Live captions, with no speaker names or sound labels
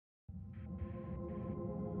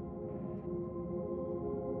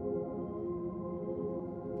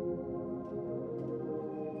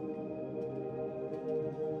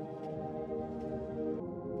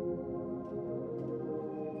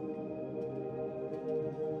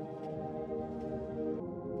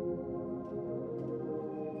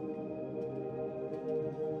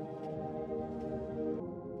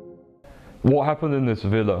What happened in this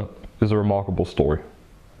villa is a remarkable story.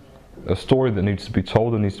 A story that needs to be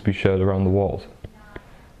told and needs to be shared around the world.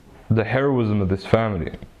 The heroism of this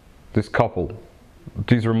family, this couple,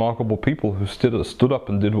 these remarkable people who stood up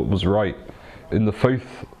and did what was right in the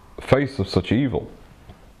face of such evil,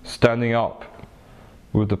 standing up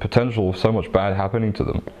with the potential of so much bad happening to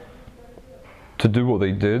them. To do what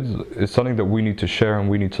they did is something that we need to share and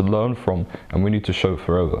we need to learn from and we need to show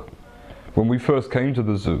forever. When we first came to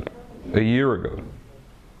the zoo a year ago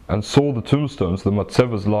and saw the tombstones, the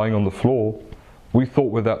matsevas lying on the floor, we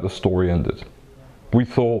thought with that the story ended. We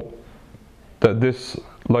thought that this,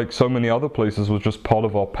 like so many other places, was just part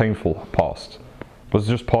of our painful past, was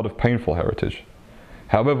just part of painful heritage.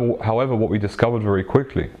 However, what we discovered very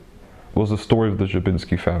quickly was the story of the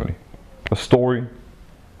Żabiński family. A story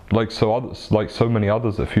like so many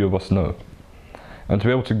others that few of us know. And to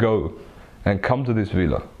be able to go and come to this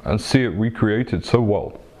villa and see it recreated so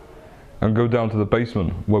well, and go down to the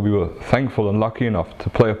basement where we were thankful and lucky enough to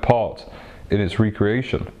play a part in its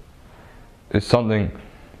recreation, is something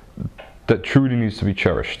that truly needs to be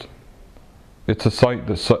cherished. It's a site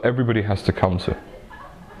that everybody has to come to.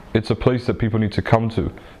 It's a place that people need to come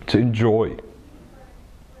to enjoy,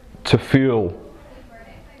 to feel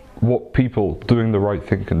what people doing the right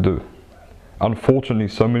thing can do. Unfortunately,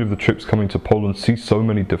 so many of the trips coming to Poland see so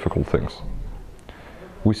many difficult things.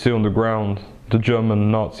 We see on the ground the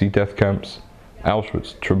German Nazi death camps,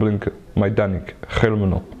 Auschwitz, Treblinka, Majdanek,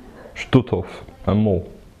 Chełmno, Stutthof, and more.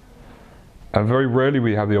 And very rarely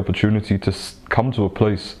we have the opportunity to come to a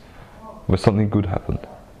place where something good happened,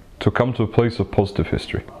 to come to a place of positive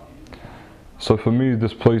history. So for me,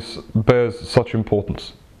 this place bears such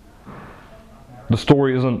importance. The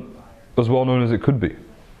story isn't as well known as it could be,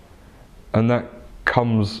 and that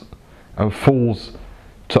comes and falls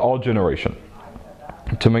to our generation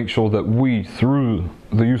to make sure that we, through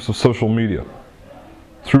the use of social media,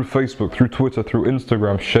 through Facebook, through Twitter, through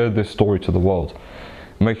Instagram, share this story to the world,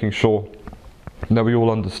 making sure that we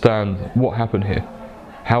all understand what happened here,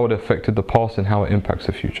 how it affected the past and how it impacts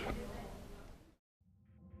the future.